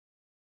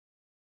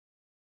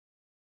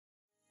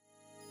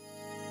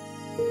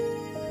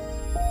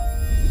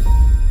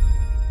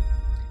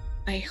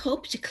I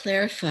hope to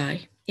clarify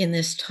in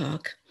this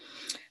talk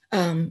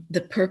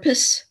the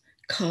purpose,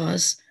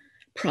 cause,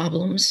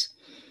 problems,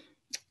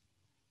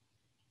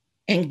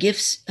 and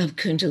gifts of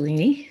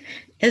Kundalini,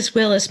 as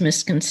well as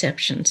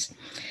misconceptions,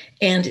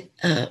 and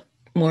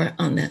more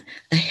on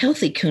a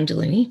healthy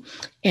Kundalini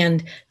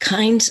and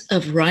kinds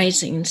of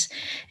risings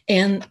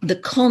and the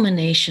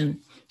culmination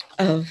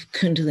of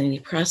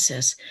Kundalini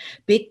process.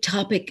 Big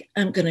topic.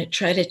 I'm going to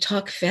try to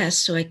talk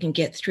fast so I can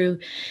get through.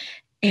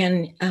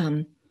 And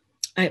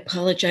I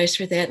apologize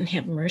for that and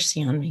have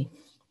mercy on me.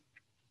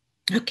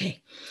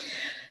 Okay.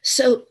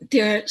 So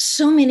there are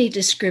so many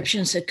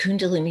descriptions of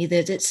Kundalini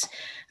that it's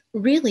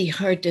really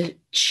hard to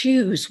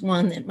choose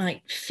one that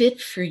might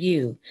fit for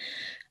you.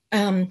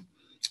 And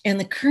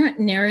the current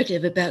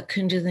narrative about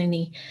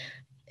Kundalini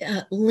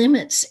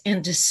limits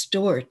and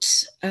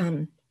distorts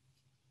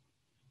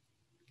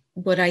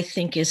what I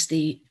think is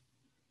the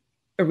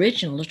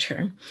original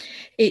term.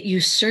 It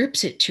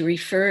usurps it to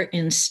refer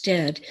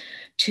instead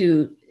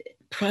to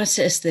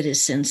process that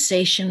is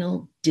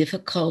sensational,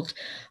 difficult,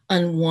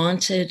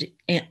 unwanted,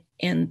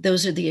 and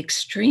those are the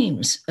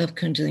extremes of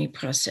Kundalini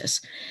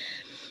process.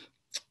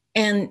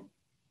 And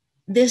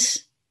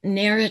this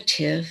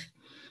narrative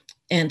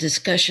and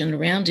discussion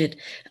around it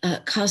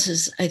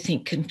causes, I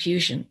think,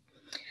 confusion.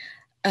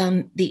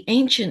 The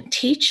ancient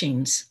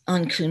teachings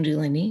on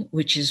Kundalini,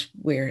 which is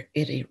where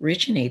it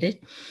originated,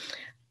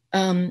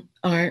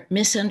 are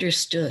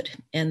misunderstood,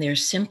 and they're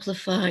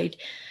simplified,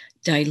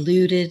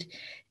 diluted,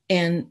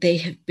 and they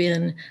have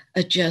been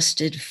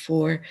adjusted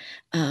for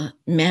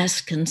mass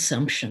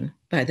consumption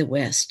by the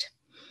West.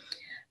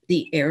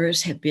 The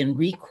errors have been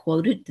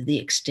requoted to the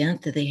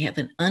extent that they have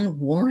an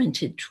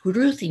unwarranted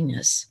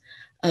truthiness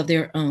of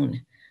their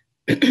own.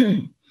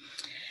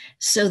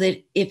 So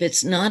that if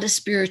it's not a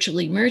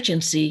spiritual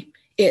emergency,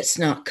 it's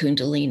not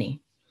Kundalini.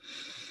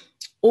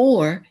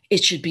 Or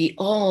it should be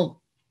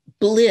all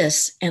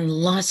bliss and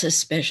lots of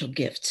special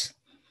gifts.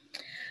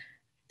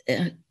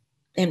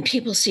 And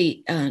people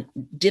see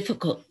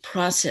difficult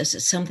process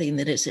as something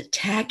that is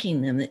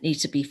attacking them that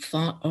needs to be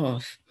fought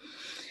off.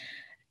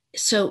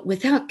 So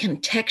without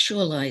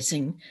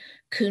contextualizing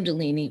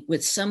Kundalini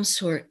with some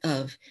sort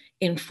of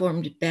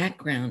informed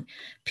background,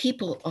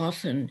 people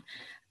often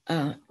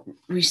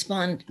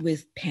respond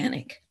with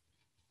panic.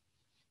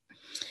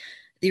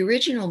 The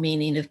original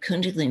meaning of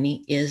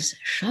Kundalini is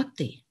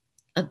Shakti,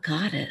 a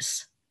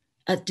goddess,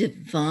 a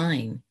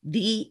divine,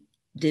 the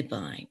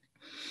divine.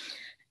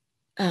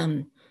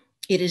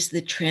 It is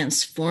the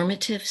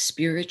transformative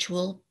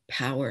spiritual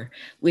power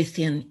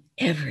within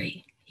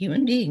every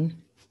human being.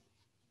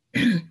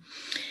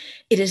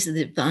 It is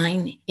the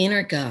divine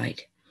inner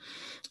guide.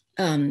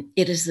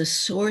 It is the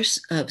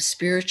source of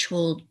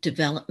spiritual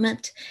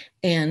development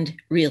and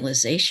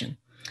realization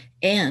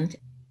and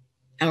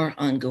our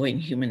ongoing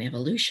human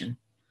evolution.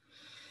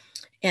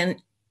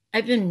 And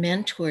I've been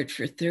mentored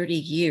for 30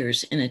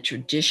 years in a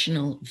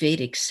traditional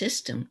Vedic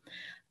system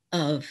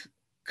of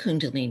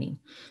Kundalini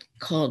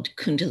called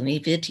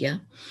Kundalini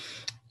Vidya.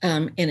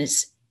 And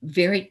it's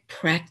very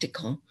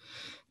practical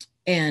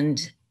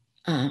and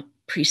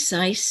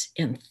precise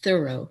and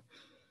thorough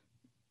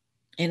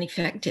and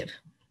effective.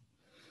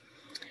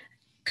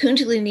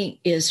 Kundalini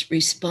is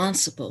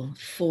responsible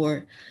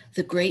for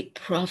the great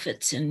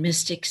prophets and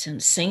mystics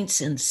and saints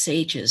and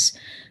sages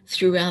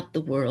throughout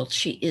the world.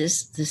 She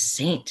is the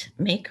saint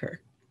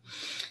maker.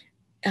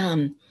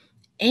 And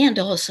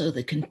also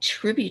the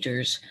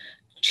contributors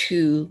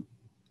to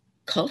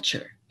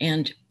culture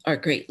and our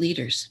great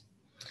leaders.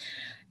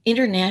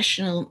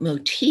 International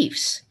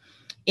motifs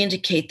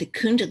indicate that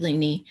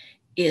Kundalini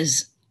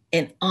is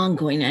an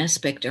ongoing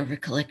aspect of our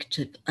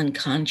collective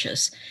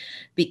unconscious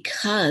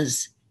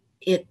because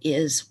it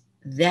is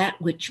that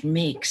which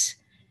makes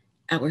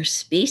our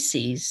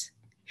species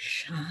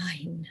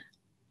shine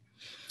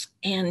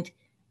and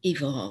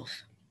evolve.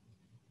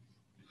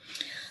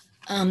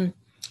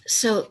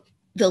 So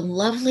the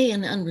lovely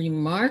and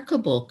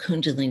unremarkable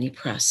Kundalini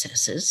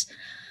processes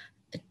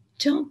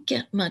don't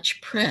get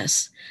much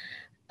press.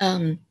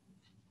 They're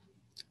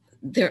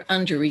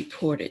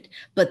underreported,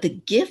 but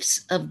the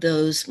gifts of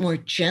those more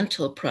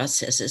gentle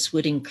processes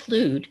would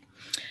include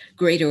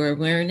greater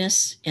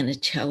awareness and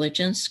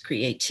intelligence,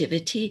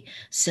 creativity,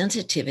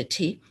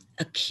 sensitivity,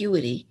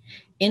 acuity,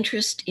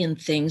 interest in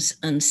things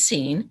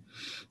unseen,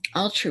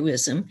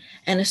 altruism,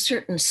 and a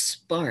certain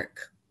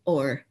spark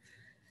or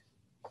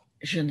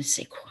je ne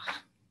sais quoi.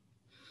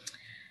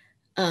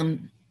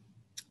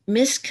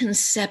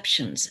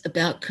 Misconceptions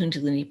about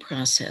Kundalini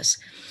process.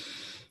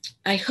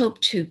 I hope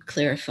to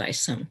clarify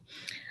some.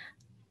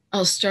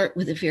 I'll start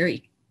with a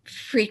very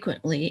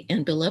frequently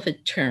and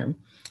beloved term,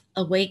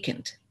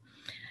 awakened.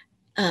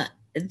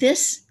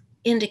 This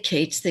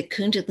indicates that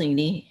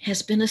Kundalini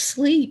has been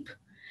asleep.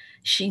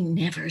 She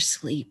never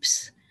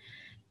sleeps.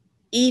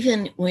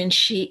 Even when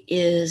she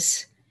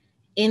is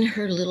in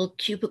her little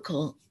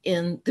cubicle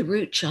in the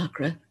root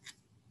chakra,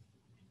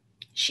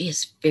 she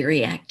is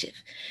very active.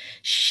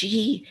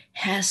 She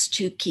has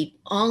to keep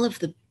all of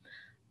the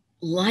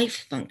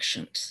life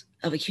functions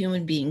of a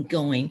human being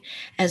going,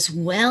 as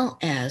well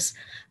as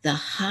the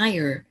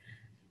higher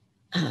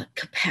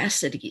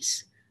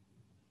capacities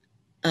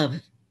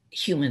of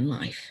human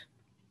life.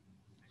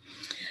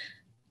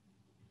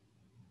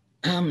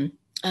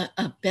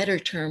 A better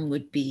term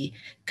would be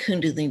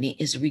Kundalini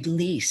is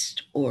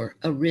released or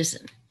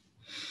arisen.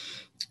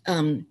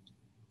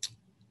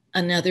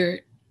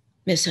 Another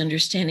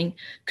misunderstanding,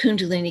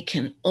 Kundalini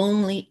can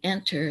only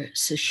enter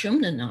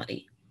Sushumna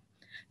Nadi.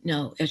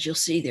 No, as you'll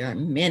see, there are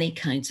many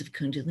kinds of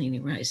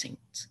Kundalini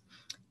risings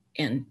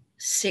and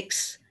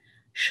 6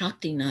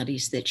 Shakti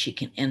Nadis that she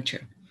can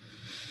enter,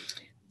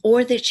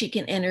 or that she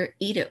can enter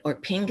Ida or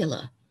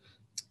Pingala.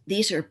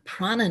 These are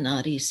prana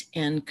nadis,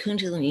 and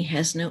Kundalini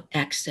has no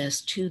access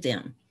to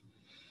them.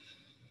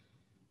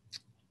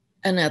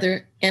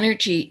 Another,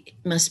 energy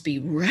must be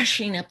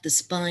rushing up the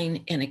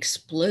spine and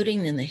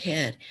exploding in the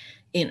head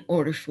in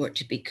order for it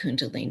to be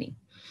Kundalini.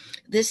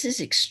 This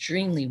is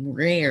extremely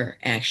rare,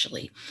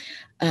 actually.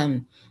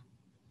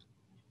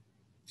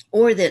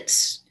 Or that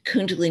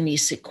Kundalini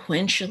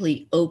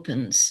sequentially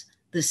opens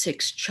the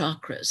 6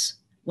 chakras,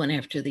 one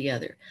after the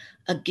other.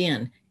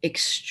 Again,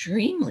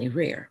 extremely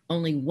rare.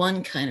 Only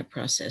one kind of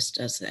process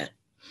does that.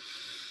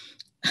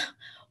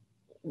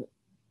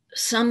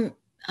 Some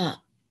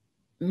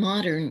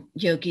modern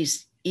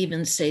yogis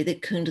even say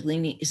that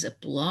Kundalini is a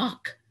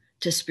block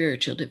to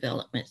spiritual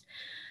development.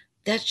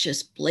 That's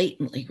just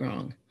blatantly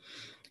wrong.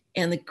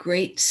 And the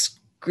great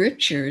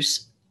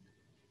scriptures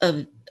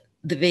of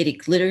the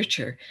Vedic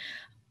literature,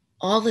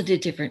 all of the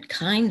different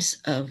kinds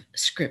of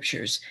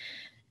scriptures,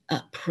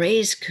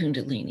 praise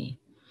Kundalini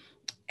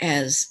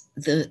as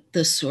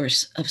the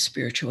source of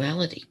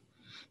spirituality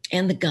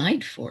and the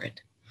guide for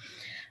it.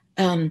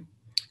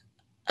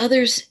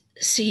 Others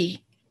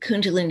see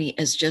Kundalini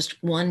as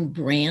just one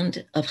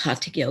brand of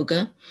Hatha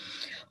Yoga,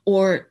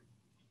 or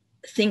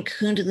think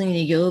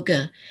Kundalini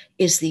Yoga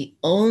is the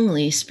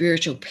only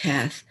spiritual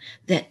path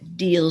that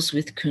deals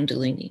with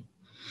Kundalini.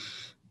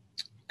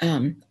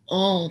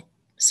 All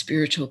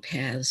spiritual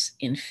paths,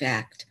 in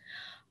fact,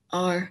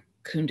 are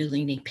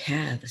Kundalini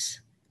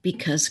paths,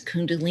 because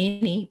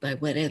Kundalini, by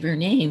whatever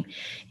name,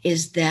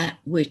 is that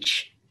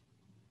which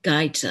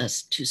guides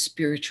us to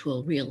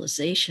spiritual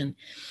realization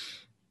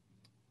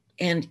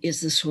and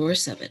is the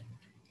source of it.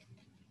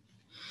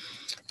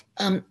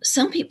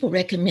 Some people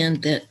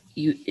recommend that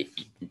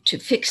to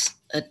fix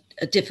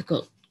a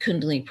difficult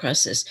Kundalini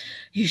process,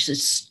 you should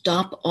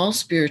stop all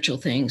spiritual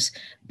things,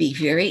 be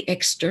very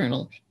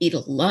external, eat a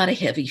lot of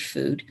heavy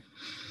food.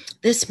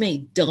 This may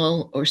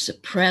dull or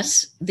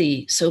suppress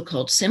the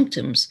so-called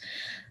symptoms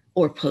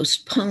or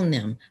postpone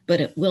them,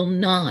 but it will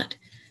not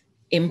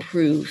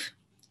improve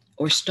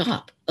or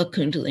stop a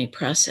Kundalini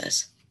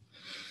process.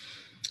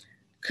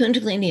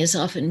 Kundalini is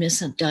often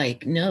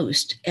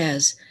misdiagnosed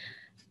as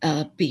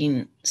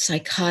being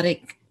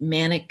psychotic,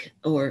 manic,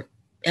 or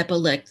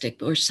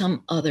epileptic, or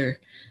some other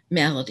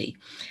malady.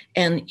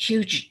 And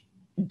huge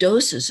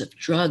doses of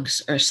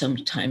drugs are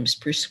sometimes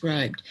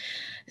prescribed.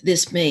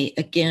 This may,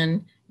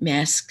 again,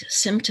 mask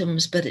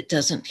symptoms, but it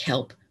doesn't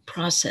help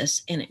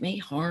process, and it may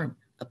harm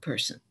a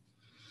person.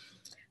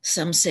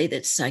 Some say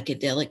that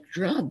psychedelic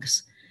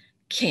drugs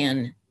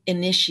can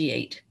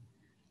initiate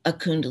a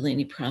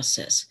Kundalini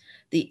process.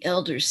 The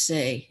elders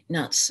say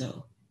not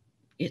so.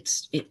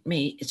 It's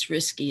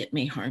risky, it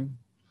may harm.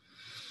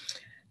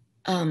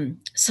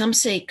 Some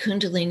say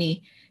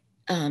Kundalini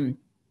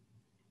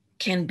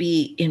can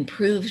be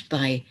improved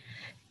by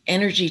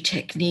energy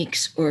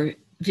techniques or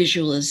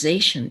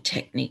visualization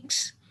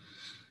techniques.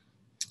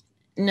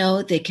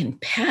 No, they can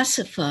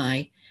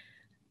pacify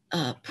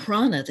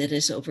prana that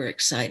is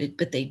overexcited,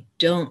 but they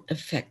don't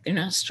affect, they're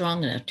not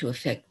strong enough to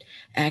affect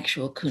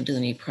actual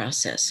Kundalini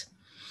process.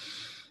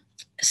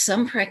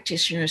 Some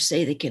practitioners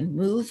say they can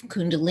move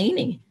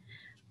Kundalini,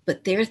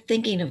 but they're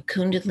thinking of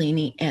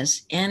Kundalini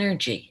as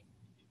energy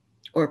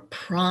or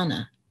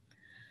prana.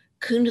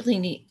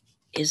 Kundalini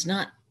is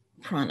not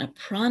prana.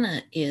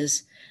 Prana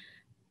is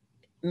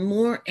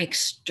more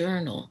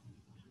external.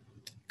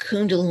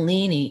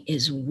 Kundalini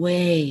is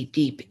way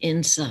deep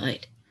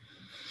inside.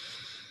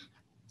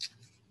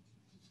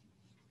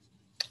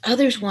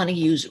 Others want to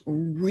use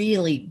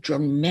really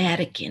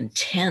dramatic,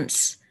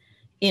 intense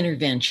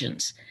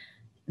interventions.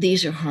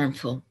 These are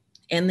harmful,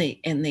 and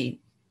they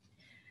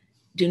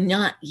do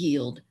not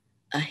yield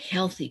a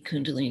healthy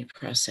Kundalini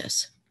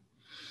process.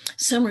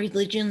 Some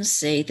religions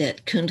say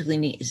that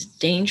Kundalini is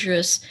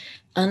dangerous,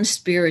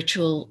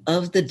 unspiritual,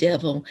 of the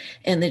devil,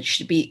 and that it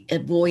should be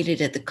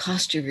avoided at the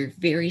cost of your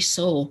very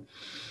soul.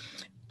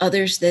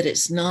 Others that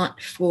it's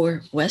not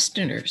for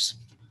Westerners.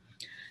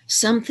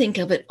 Some think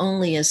of it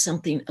only as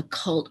something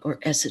occult or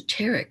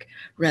esoteric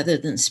rather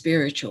than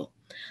spiritual.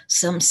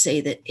 Some say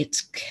that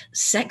it's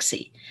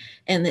sexy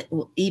and that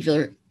will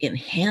either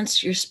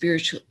enhance your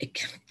sexual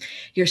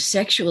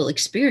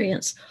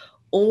experience,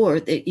 or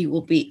that you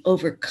will be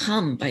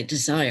overcome by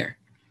desire.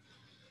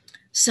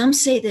 Some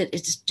say that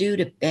it's due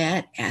to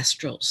bad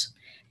astrals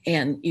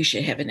and you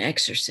should have an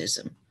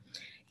exorcism.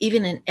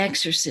 Even an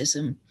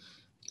exorcism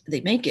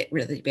They may get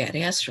rid of the bad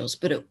astrals,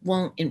 but it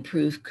won't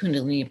improve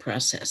Kundalini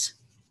process.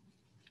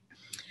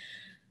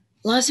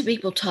 Lots of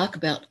people talk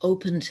about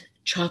opened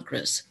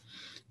chakras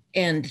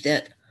and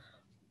that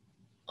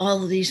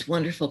all of these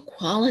wonderful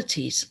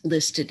qualities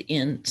listed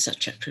in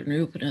Satchakra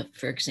Nirupana,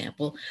 for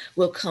example,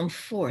 will come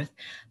forth.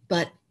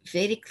 But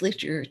Vedic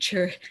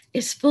literature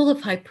is full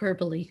of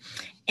hyperbole,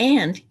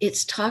 and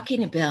it's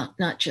talking about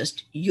not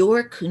just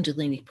your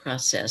Kundalini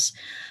process,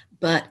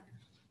 but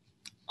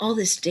all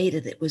this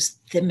data that was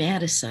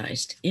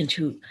thematicized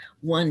into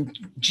one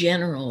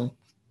general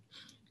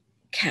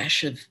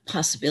cache of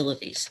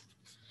possibilities.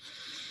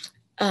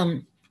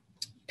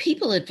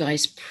 People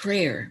advise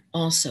prayer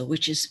also,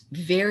 which is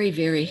very,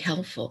 very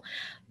helpful,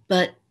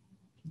 but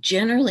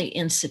generally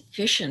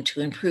insufficient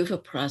to improve a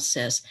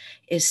process,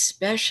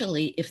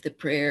 especially if the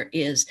prayer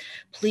is,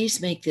 please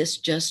make this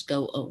just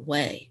go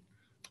away.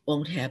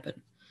 Won't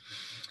happen.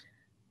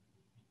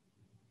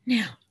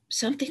 Now,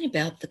 something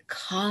about the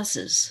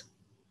causes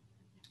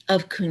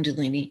of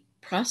Kundalini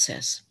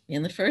process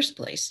in the first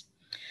place.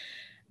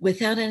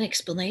 Without an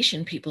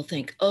explanation, people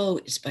think, oh,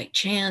 it's by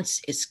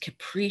chance, it's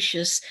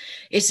capricious,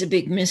 it's a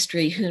big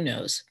mystery, who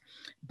knows?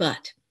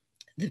 But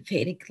the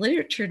Vedic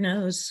literature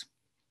knows,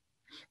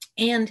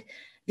 and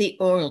the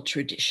oral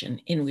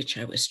tradition in which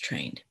I was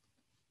trained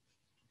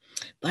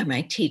by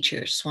my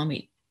teacher,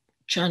 Swami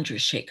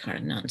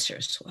Chandrasekharanand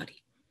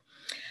Saraswati.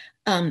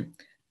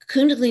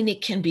 Kundalini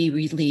can be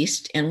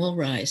released and will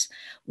rise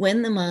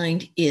when the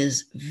mind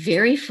is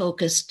very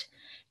focused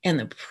and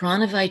the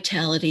prana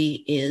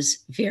vitality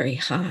is very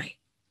high.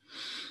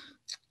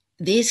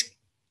 These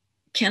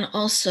can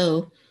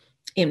also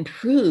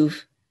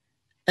improve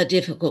a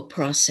difficult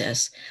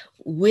process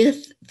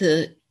with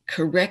the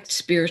correct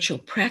spiritual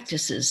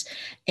practices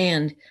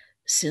and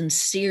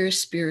sincere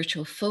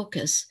spiritual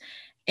focus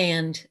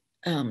and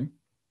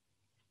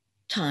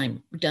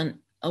time done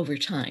over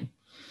time.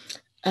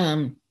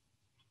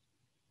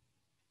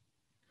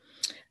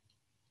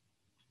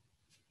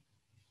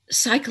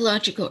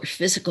 Psychological or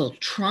physical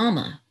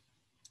trauma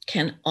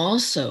can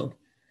also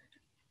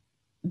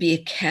be a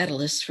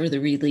catalyst for the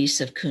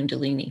release of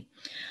Kundalini.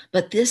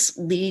 But this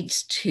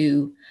leads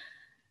to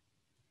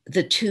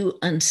the two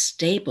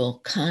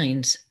unstable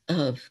kinds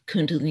of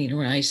Kundalini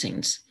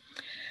risings,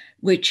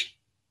 which,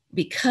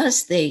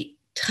 because they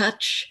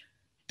touch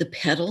the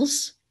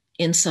petals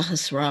in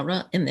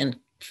Sahasrara and then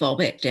fall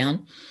back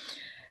down,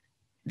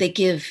 they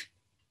give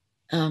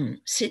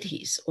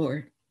siddhis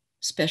or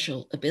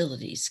special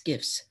abilities,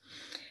 gifts.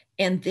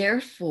 And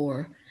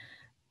therefore,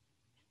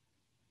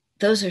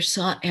 those are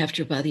sought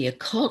after by the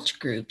occult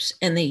groups,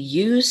 and they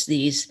use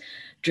these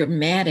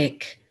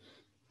dramatic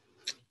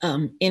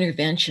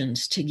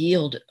interventions to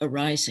yield a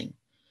rising.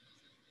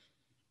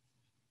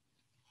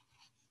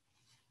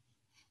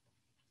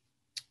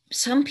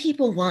 Some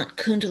people want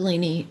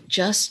Kundalini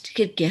just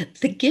to get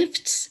the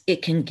gifts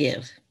it can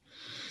give,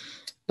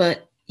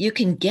 but you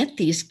can get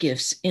these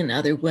gifts in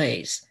other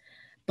ways.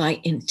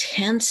 By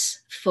intense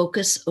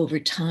focus over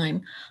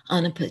time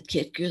on a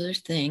particular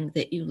thing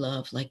that you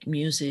love, like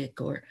music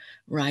or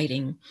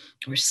writing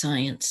or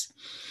science,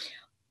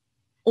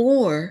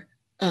 or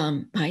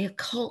by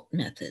occult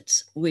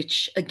methods,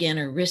 which again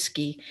are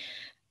risky,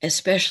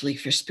 especially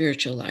for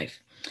spiritual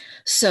life.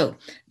 So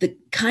the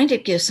kind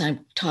of gifts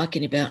I'm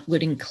talking about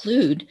would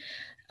include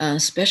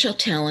special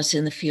talents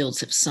in the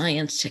fields of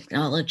science,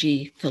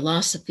 technology,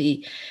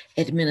 philosophy,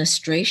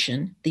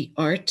 administration, the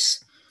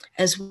arts,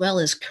 as well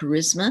as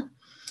charisma,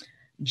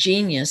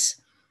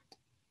 genius,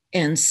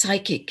 and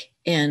psychic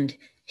and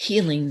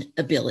healing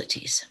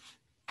abilities.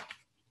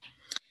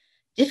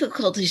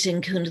 Difficulties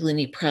in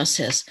Kundalini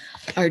process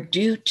are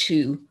due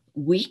to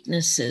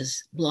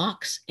weaknesses,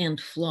 blocks, and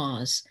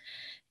flaws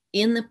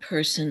in the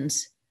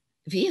person's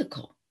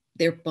vehicle,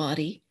 their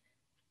body,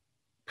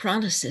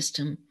 prana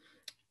system,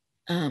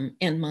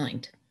 and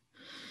mind.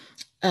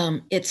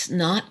 It's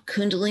not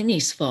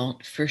Kundalini's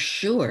fault for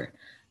sure.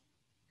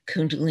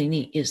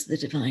 Kundalini is the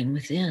divine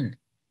within.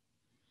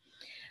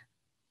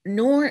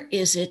 Nor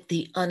is it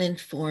the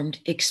uninformed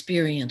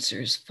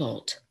experiencer's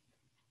fault,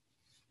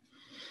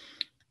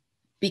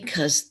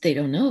 because they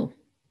don't know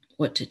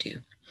what to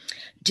do.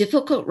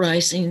 Difficult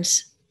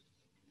risings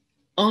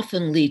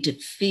often lead to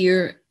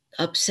fear,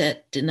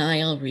 upset,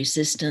 denial,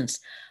 resistance.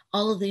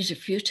 All of these are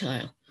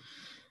futile.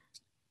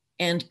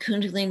 And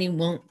Kundalini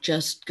won't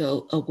just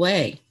go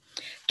away.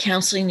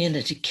 Counseling and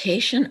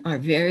education are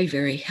very,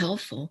 very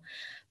helpful,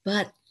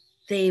 but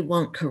they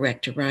won't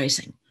correct a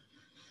rising.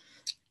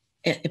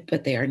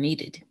 But they are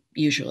needed,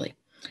 usually.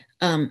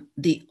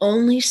 The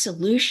only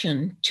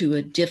solution to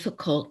a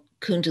difficult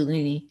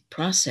Kundalini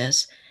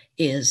process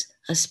is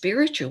a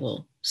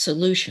spiritual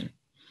solution.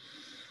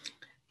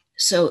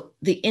 So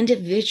the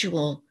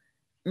individual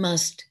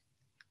must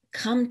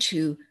come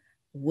to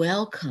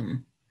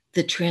welcome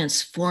the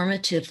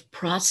transformative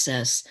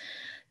process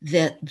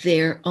that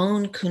their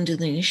own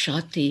Kundalini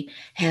Shakti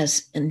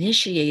has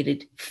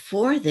initiated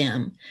for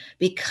them,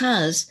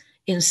 because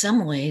in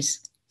some ways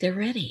they're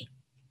ready,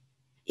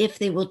 if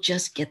they will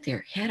just get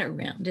their head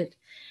around it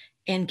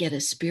and get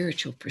a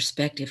spiritual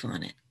perspective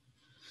on it.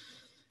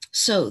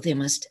 So they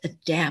must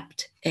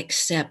adapt,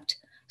 accept,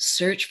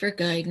 search for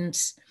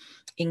guidance,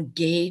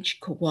 engage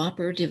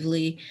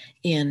cooperatively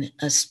in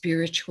a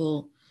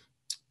spiritual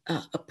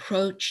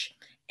approach,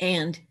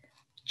 and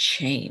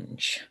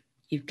change.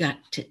 You've got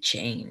to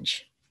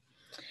change.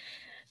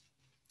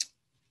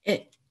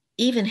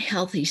 Even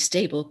healthy,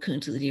 stable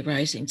Kundalini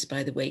risings,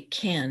 by the way,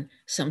 can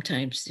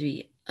sometimes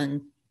be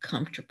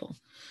uncomfortable.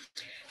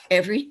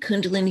 Every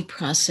Kundalini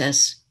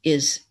process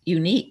is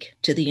unique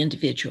to the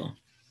individual.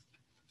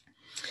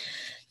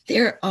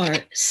 There are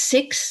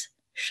 6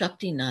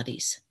 Shakti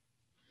nadis.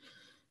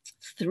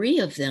 3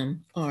 of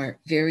them are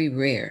very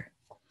rare.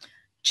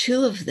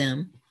 2 of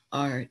them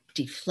are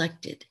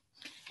deflected,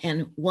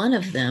 and 1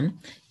 of them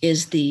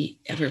is the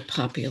ever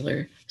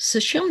popular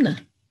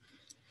Sushumna.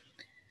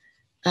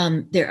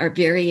 There are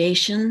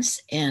variations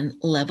and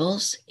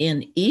levels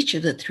in each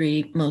of the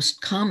 3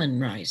 most common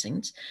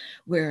risings,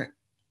 where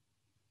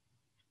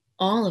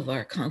all of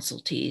our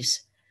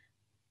consultees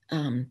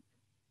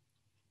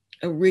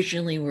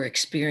originally were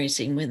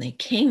experiencing when they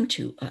came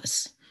to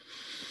us.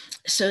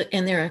 So,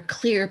 and there are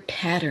clear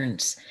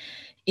patterns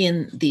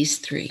in these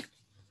 3.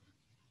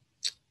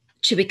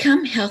 To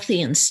become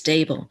healthy and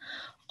stable,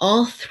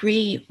 all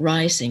 3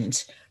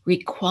 risings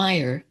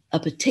require a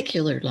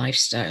particular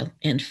lifestyle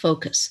and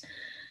focus.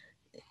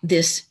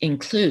 This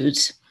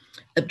includes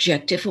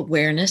objective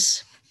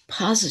awareness,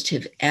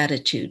 positive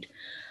attitude,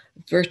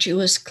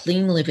 virtuous,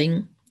 clean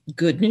living,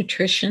 good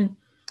nutrition,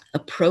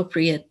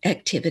 appropriate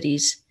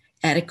activities,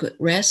 adequate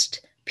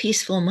rest,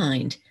 peaceful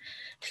mind,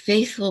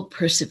 faithful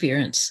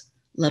perseverance,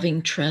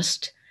 loving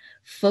trust,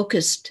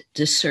 focused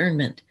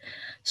discernment,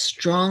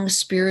 strong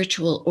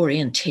spiritual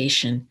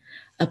orientation,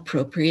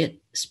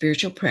 appropriate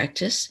spiritual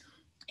practice,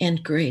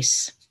 and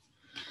grace.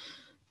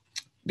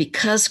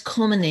 Because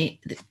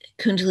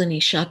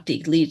Kundalini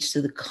Shakti leads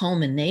to the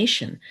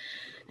culmination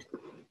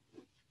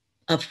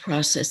of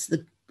process,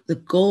 the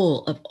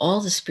goal of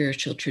all the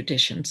spiritual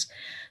traditions,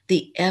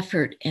 the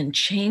effort and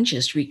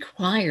changes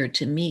required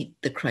to meet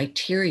the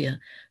criteria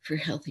for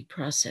healthy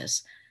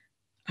process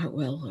are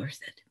well worth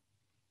it.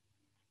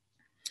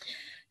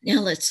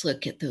 Now let's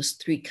look at those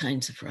 3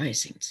 kinds of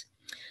risings.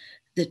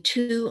 The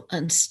 2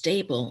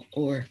 unstable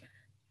or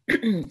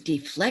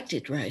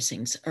deflected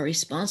risings are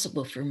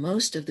responsible for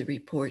most of the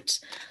reports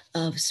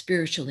of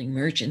spiritual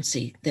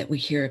emergency that we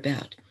hear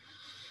about.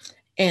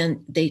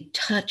 And they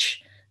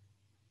touch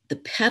the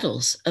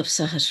petals of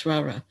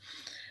Sahasrara.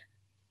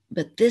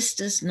 But this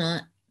does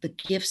not, the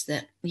gifts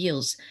that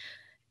yields,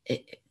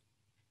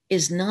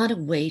 is not a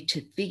way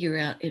to figure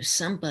out if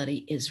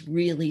somebody is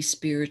really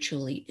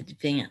spiritually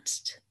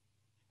advanced.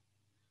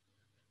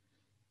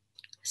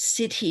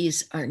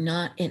 Siddhis are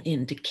not an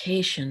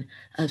indication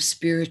of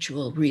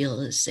spiritual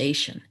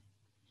realization.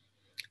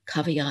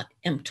 Caveat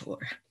emptor.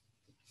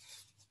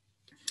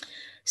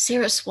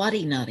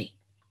 Saraswati Nadi.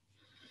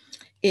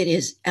 It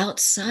is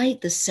outside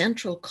the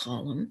central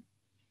column,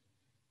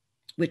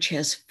 which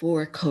has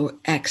 4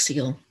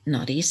 coaxial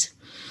nadis,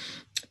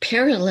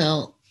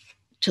 parallel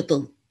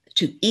to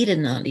Ida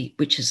Nadi,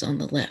 which is on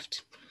the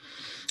left.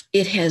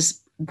 It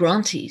has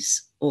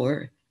granthis,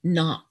 or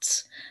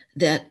knots,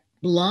 that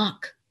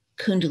block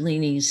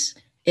Kundalini's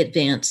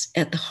advance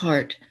at the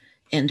heart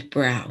and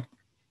brow.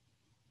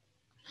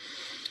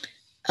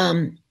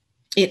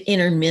 It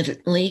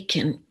intermittently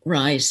can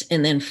rise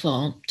and then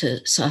fall to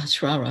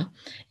Sahasrara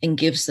and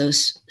gives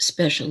those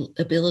special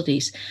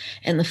abilities.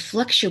 And the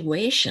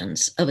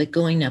fluctuations of it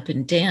going up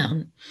and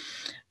down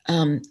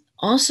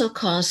also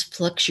cause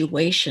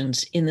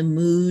fluctuations in the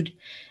mood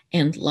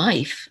and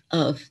life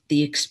of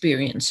the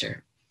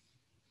experiencer.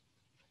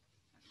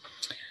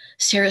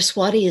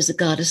 Saraswati is a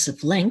goddess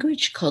of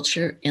language,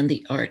 culture, and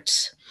the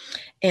arts,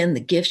 and the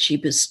gifts she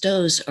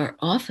bestows are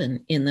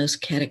often in those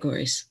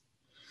categories.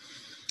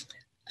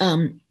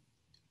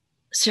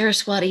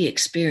 Saraswati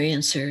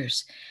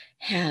experiencers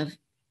have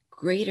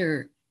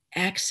greater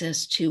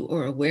access to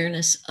or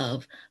awareness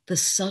of the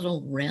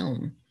subtle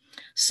realm,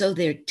 so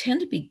they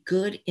tend to be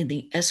good in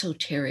the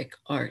esoteric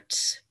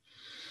arts,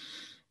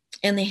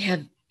 and they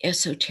have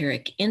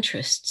esoteric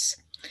interests.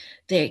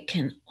 They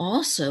can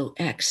also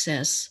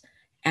access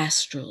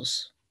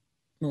astrals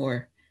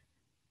more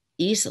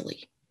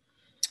easily.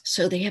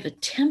 So they have a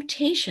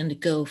temptation to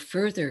go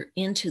further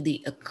into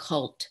the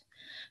occult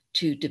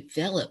to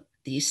develop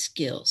these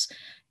skills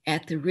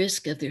at the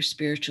risk of their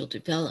spiritual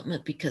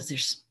development, because their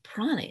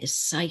prana is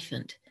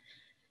siphoned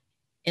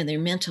and their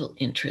mental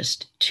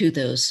interest to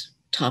those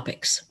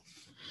topics.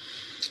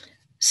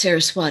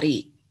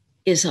 Saraswati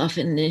is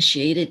often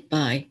initiated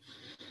by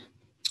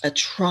a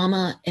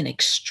trauma, an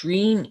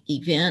extreme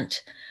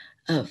event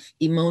of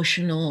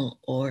emotional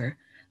or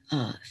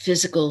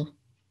physical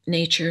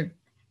nature.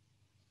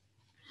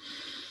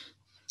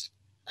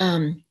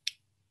 And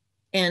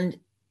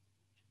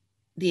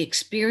the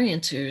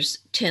experiencers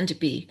tend to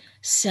be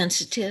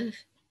sensitive,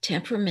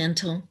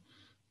 temperamental,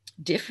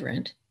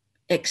 different,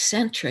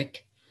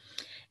 eccentric,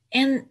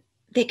 and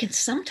they can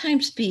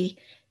sometimes be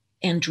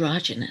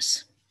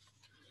androgynous.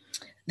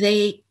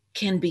 They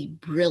can be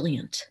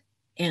brilliant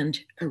and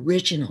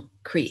original,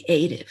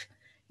 creative,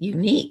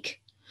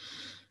 unique,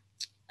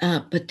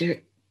 but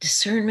their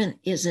discernment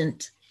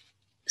isn't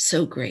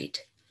so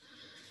great.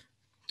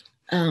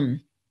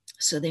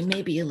 So they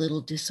may be a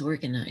little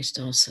disorganized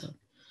also.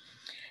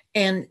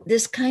 And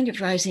this kind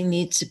of rising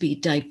needs to be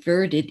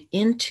diverted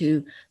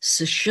into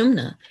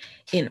sushumna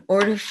in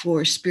order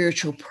for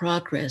spiritual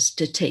progress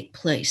to take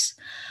place.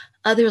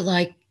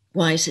 Otherwise,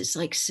 it's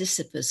like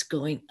Sisyphus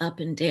going up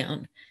and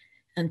down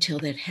until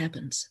that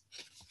happens.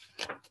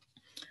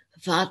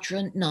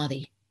 Vajra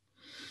Nadi.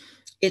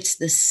 It's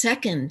the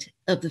second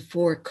of the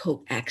 4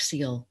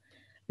 coaxial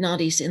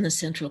nadis in the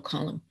central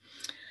column.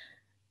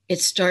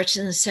 It starts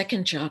in the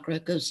second chakra,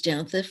 goes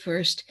down to the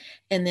first,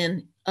 and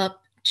then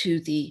up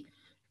to the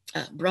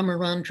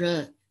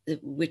Brahmarandra,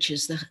 which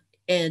is the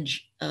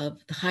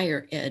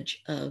higher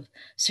edge of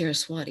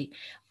Saraswati,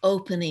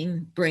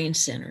 opening brain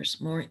centers,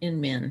 more in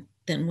men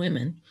than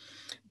women,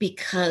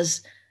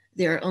 because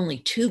there are only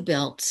 2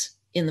 belts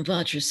in the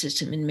Vajra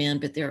system in men,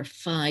 but there are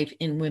 5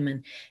 in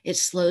women. It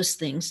slows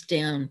things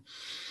down.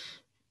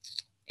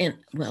 And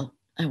well,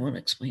 I won't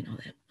explain all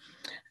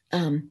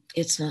that.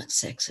 It's not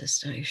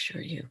sexist, I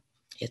assure you.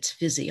 It's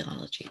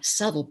physiology,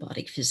 subtle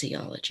body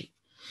physiology.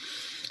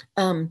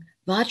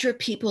 Vajra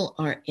people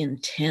are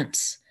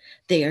intense.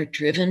 They are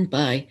driven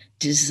by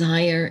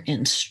desire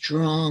and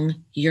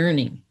strong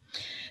yearning.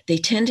 They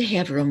tend to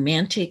have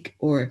romantic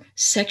or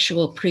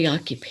sexual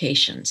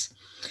preoccupations,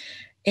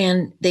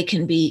 and they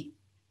can be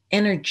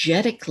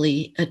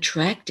energetically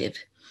attractive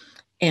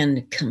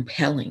and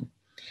compelling.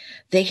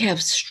 They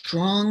have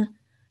strong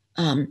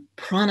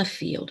prana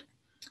field,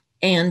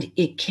 and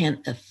it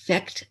can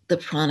affect the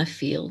prana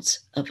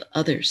fields of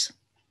others.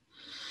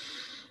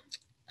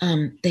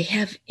 They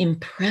have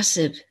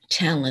impressive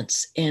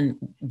talents and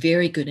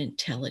very good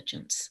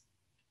intelligence.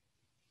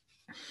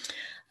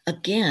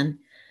 Again,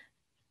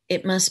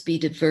 it must be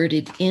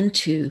diverted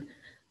into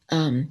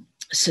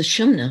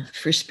sushumna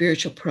for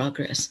spiritual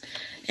progress,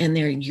 and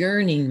their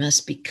yearning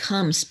must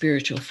become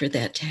spiritual for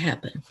that to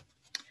happen.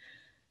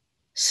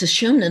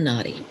 Sushumna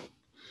Nadi,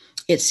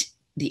 it's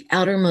the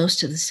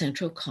outermost of the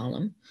central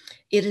column.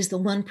 It is the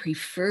one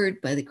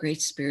preferred by the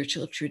great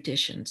spiritual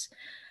traditions.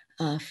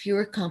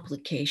 Fewer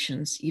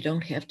complications. You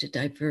don't have to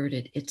divert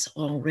it. It's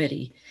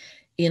already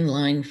in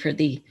line for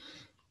the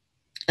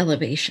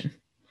elevation.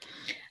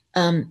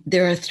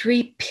 There are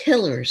 3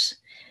 pillars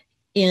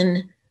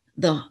in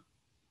the,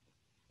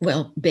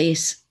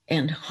 base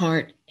and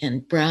heart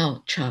and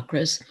brow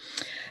chakras,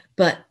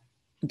 but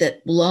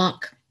that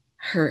block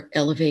her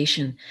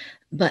elevation,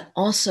 but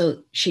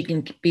also she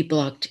can be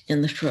blocked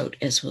in the throat,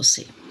 as we'll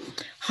see.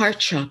 Heart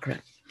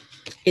chakra,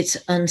 it's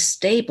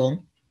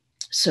unstable.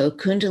 So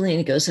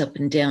Kundalini goes up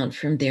and down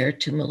from there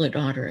to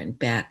Muladhara and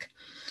back.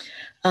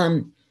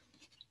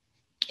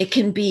 It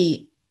can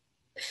be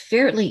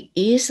fairly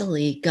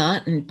easily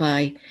gotten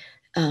by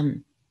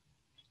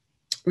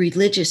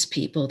religious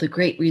people. The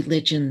great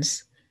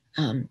religions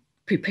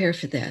prepare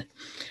for that.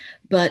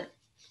 But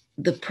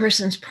the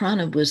person's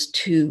prana was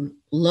too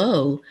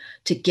low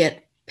to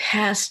get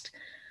past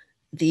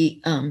the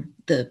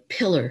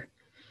pillar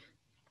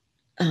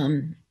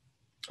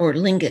or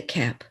linga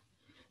cap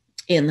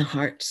in the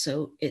heart,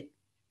 so it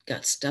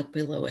got stuck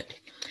below it.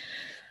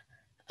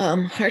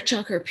 Heart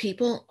chakra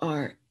people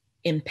are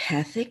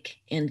empathic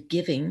and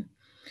giving,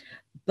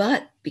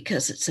 but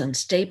because it's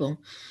unstable,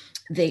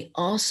 they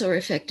also are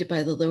affected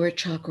by the lower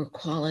chakra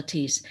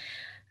qualities.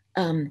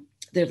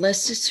 They're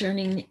less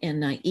discerning and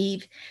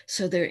naive,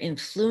 so they're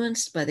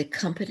influenced by the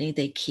company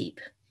they keep.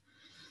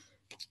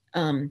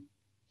 When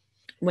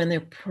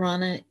their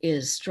prana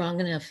is strong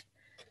enough,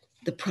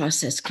 the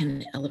process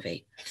can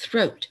elevate.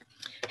 Throat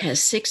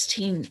has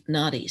 16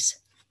 nadis,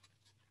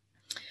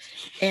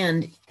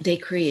 and they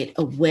create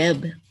a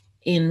web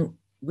in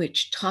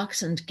which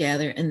toxins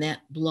gather, and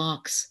that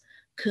blocks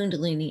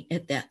Kundalini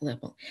at that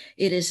level.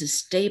 It is a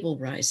stable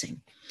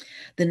rising.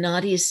 The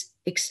nadis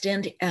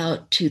extend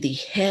out to the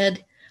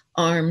head,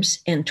 arms,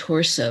 and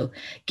torso,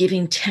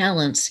 giving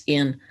talents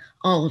in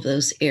all of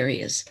those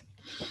areas.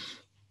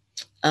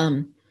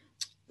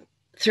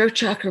 Throat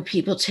chakra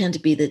people tend to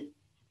be the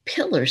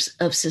pillars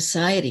of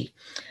society.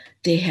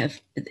 They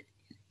have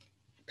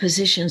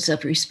positions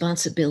of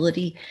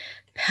responsibility,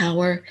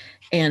 power,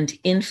 and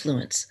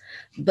influence.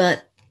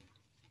 But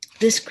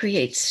this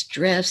creates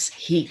stress,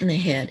 heat in the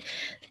head.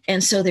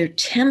 And so they're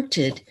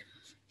tempted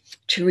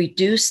to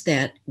reduce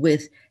that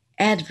with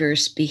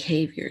adverse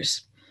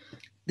behaviors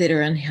that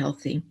are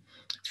unhealthy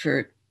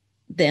for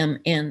them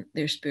and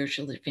their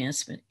spiritual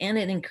advancement. And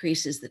it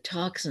increases the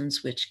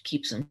toxins, which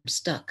keeps them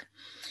stuck.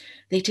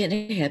 They tend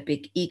to have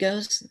big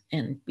egos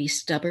and be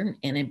stubborn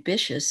and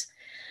ambitious.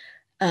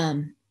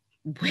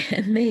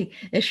 When they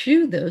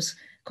eschew those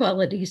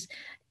qualities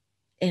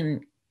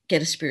and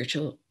get a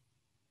spiritual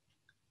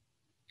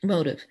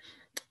motive,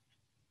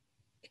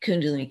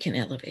 Kundalini can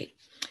elevate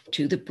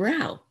to the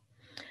brow,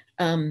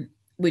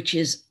 which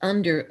is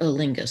under a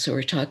linga. So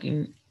we're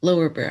talking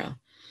lower brow.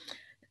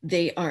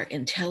 They are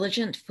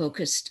intelligent,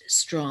 focused,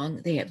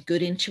 strong. They have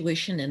good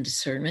intuition and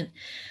discernment.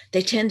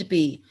 They tend to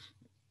be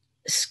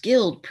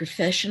skilled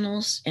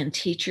professionals and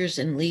teachers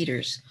and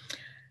leaders.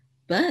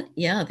 But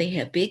yeah, they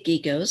have big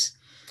egos,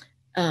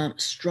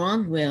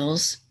 strong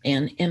wills,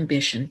 and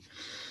ambition.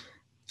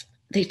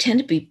 They tend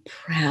to be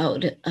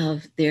proud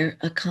of their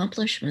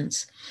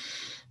accomplishments,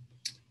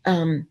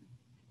 and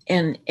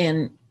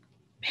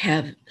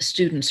have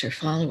students or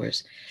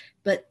followers.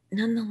 But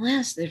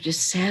nonetheless, they're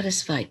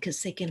dissatisfied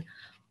because they can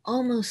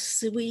almost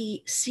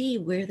see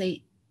where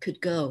they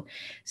could go,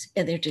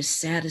 and they're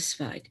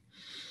dissatisfied.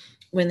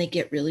 When they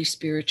get really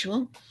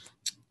spiritual,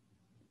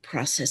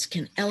 process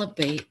can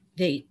elevate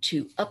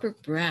to upper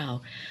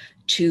brow,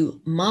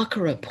 to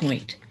makara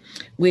point,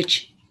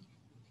 which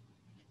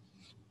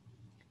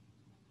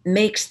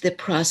makes the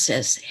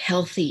process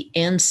healthy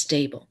and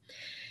stable.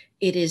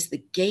 It is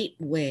the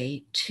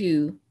gateway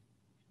to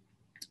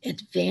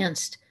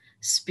advanced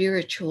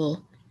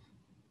spiritual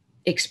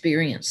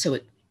experience. So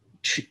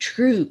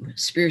true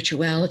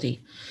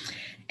spirituality,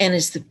 and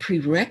is the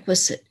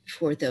prerequisite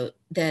for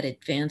that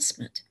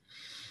advancement.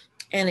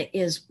 And it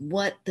is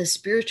what the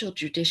spiritual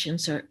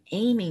traditions are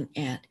aiming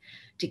at,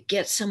 to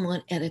get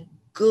someone at a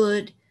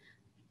good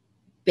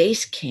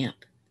base camp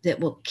that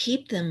will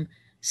keep them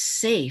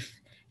safe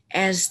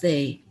as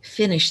they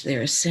finish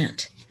their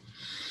ascent.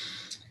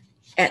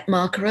 At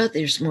Makara,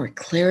 there's more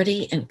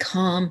clarity and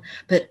calm,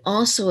 but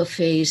also a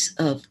phase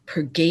of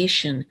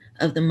purgation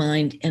of the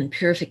mind and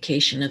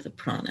purification of the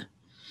prana.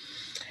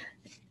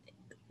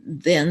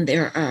 Then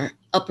there are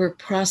upper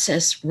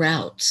process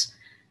routes,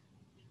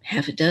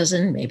 half a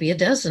dozen, maybe a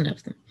dozen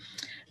of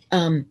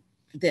them,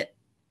 that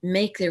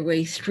make their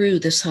way through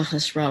the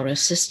Sahasrara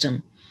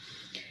system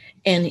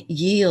and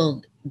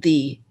yield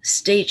the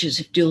stages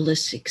of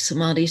dualistic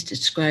samadhis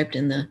described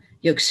in the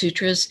Yoga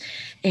Sutras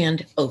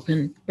and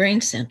open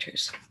brain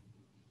centers.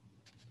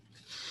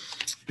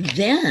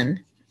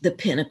 Then the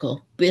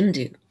pinnacle,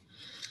 Bindu,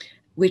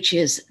 which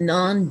is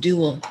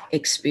non-dual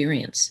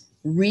experience,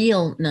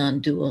 real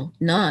non-dual,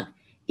 not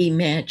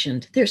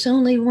imagined. There's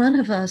only one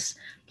of us.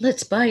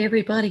 Let's buy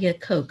everybody a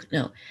Coke.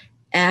 No,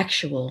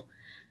 actual,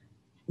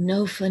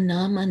 no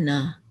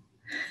phenomena,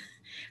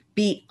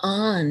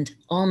 beyond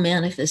all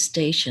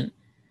manifestation,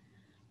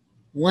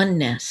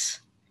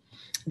 oneness.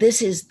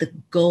 This is the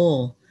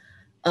goal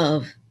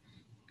of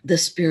the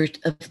spirit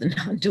of the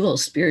non-dual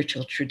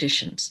spiritual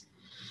traditions.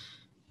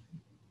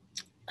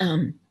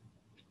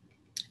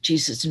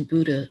 Jesus and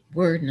Buddha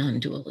were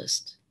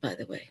non-dualist, by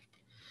the way.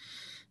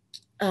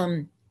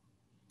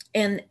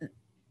 And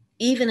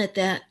even at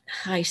that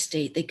high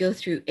state, they go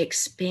through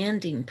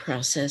expanding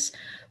process,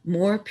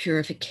 more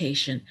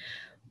purification,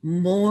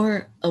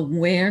 more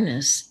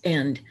awareness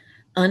and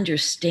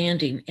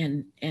understanding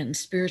and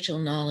spiritual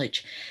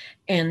knowledge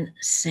and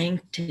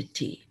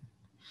sanctity.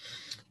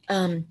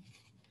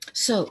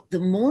 So the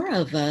more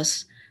of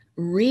us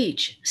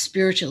reach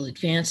spiritual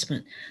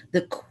advancement,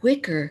 the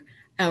quicker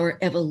our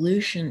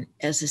evolution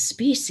as a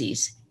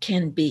species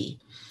can be.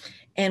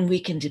 And we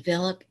can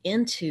develop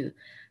into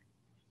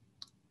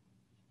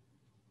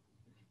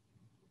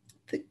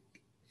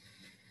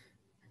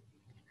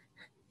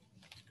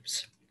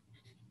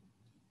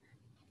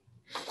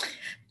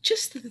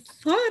just the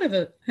thought of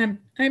it,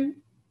 I'm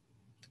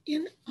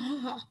in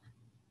awe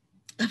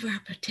of our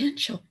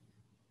potential,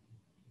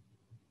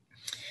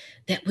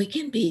 that we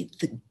can be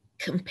the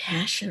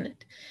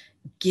compassionate,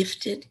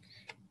 gifted,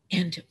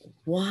 and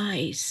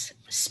wise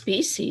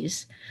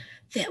species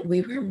that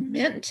we were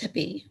meant to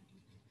be,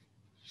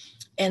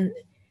 and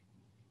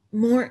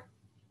more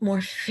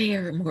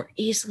fair, more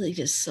easily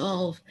to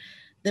solve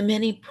the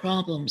many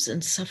problems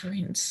and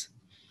sufferings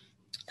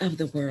of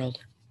the world.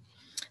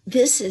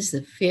 This is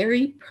the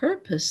very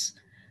purpose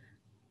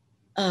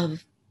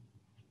of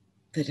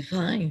the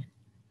divine,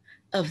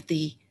 of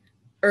the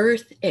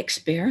earth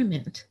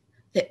experiment,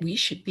 that we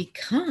should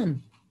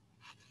become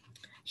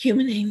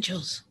human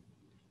angels.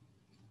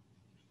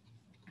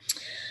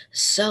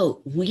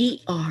 So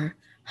we are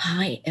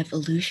high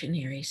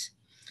evolutionaries,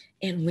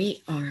 and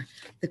we are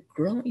the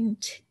growing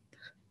tip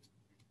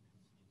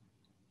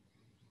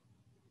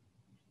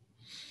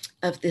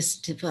of this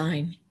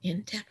divine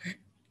endeavor.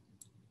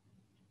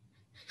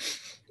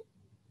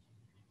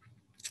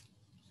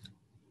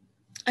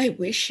 I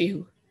wish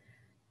you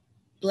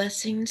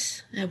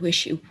blessings. I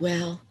wish you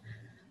well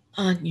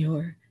on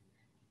your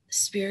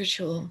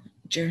spiritual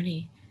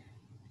journey.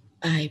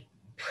 I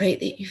pray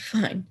that you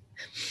find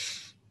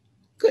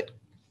good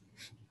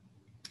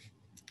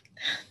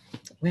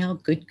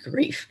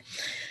grief,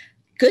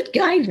 good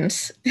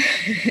guidance,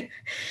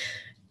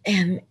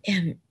 and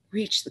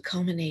reach the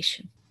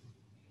culmination.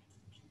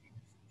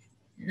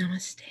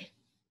 Namaste.